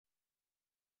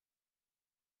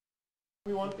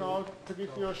We want now to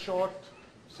give you a short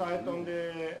sight on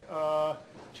the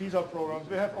Chi Sao programs.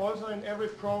 We have also in every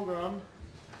program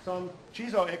some Chi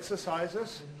Sao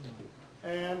exercises,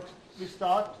 and we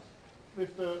start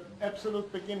with the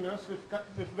absolute beginners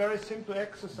with very simple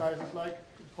exercises like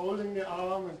holding the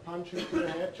arm and punching to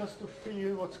the head just to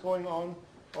feel what's going on,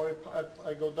 or if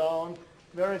I go down.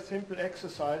 Very simple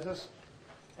exercises.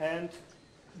 And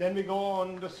then we go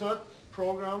on the third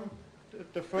program.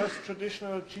 The first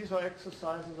traditional Chi Sao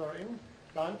exercises are in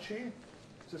Dan Chi.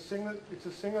 It's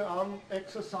a single arm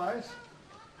exercise.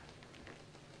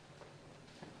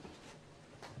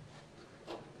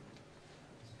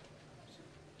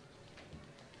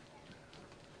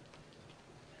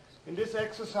 In this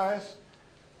exercise,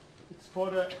 it's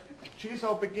for the Chi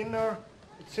Sao beginner.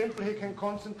 It's simple, he can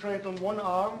concentrate on one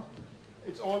arm.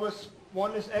 It's always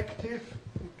one is active.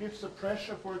 It gives a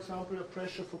pressure, for example, a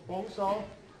pressure for Bong Sao.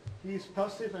 He is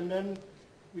passive, and then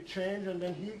we change, and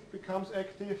then he becomes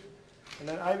active, and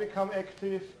then I become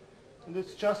active. And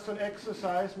it's just an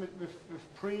exercise with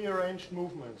pre-arranged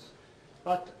movements.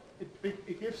 But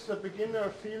it gives the beginner a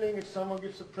feeling if someone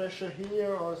gives a pressure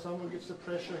here, or someone gives a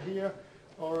pressure here,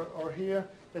 or here,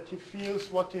 that he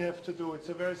feels what he has to do. It's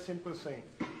a very simple thing.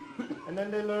 And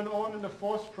then they learn on in the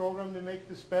fourth program, they make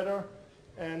this better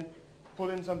and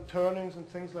put in some turnings and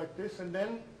things like this. And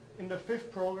then in the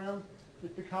fifth program,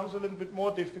 it becomes a little bit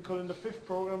more difficult. In the fifth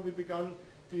program,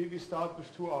 we start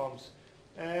with two arms.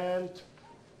 And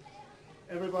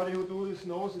everybody who does this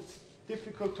knows it's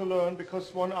difficult to learn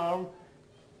because one arm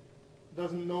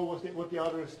doesn't know what the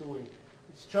other is doing.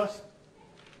 It's just,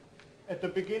 at the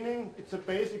beginning, it's a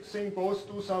basic thing.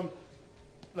 Both do some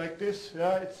like this.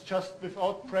 Yeah, it's just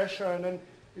without pressure, and then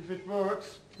if it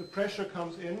works, the pressure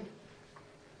comes in.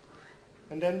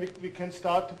 And then we can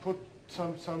start to put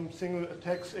some single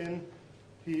attacks in.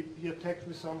 He attacked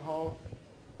me somehow.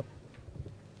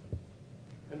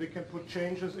 And we can put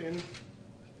changes in.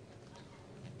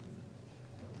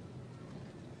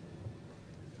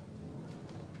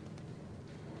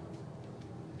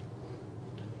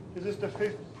 This is the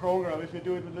fifth program, if you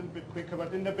do it a little bit quicker.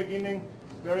 But in the beginning,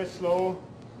 very slow.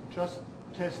 Just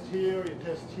test here, you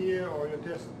test here, or you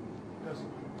just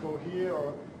go here,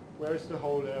 or where's the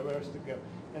hole there, where's the gap.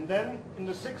 And then in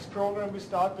the sixth program, we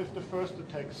start with the first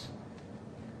attacks.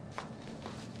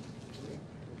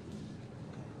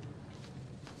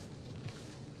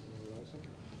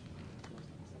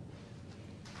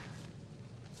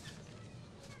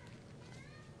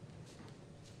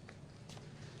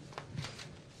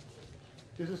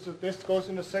 This goes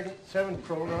in the seventh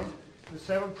program. In the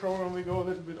seventh program we go a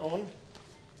little bit on.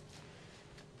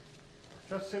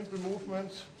 Just simple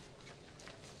movements.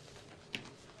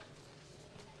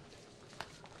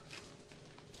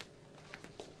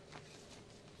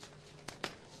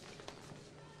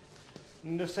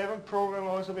 In the seventh program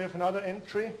also we have another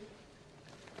entry.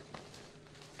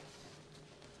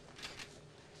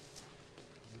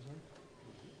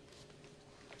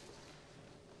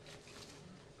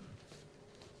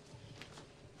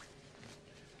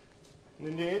 And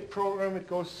in the eighth program it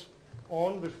goes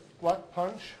on with quad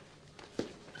punch.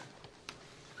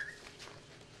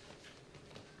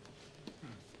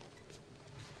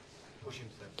 Push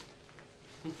himself.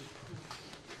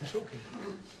 It's okay.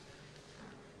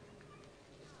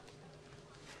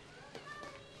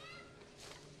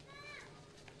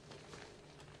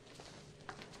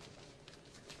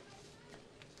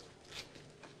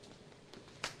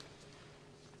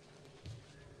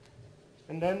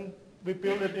 And then we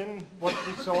build it in what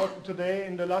we saw today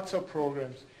in the Lazzo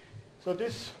programs. So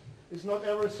this is not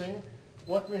everything.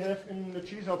 What we have in the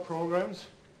Chi Sao programs,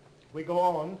 we go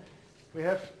on. We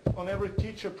have on every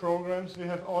teacher programs, we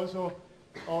have also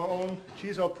our own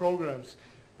Chi Sao programs.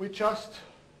 We just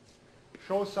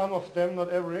show some of them,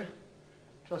 not every,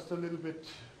 just a little bit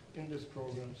in these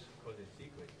programs. Call it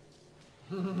secret.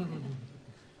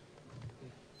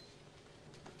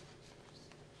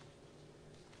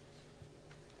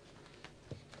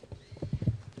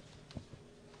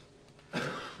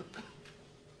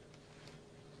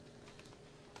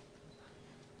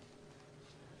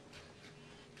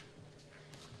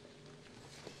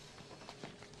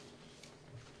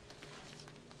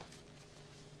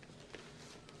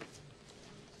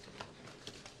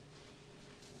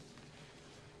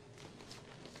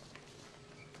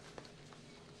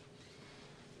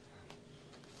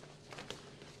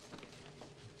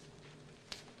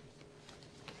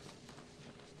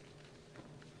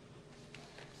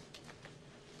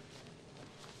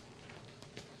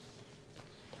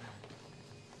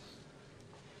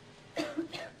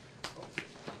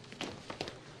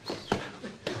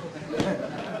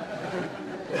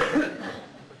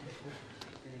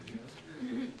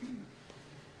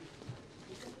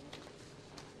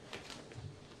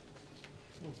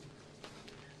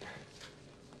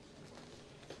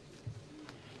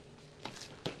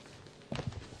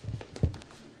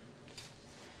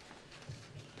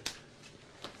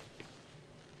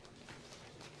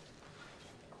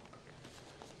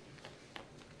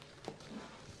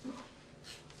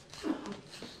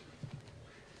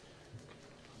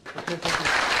 okay.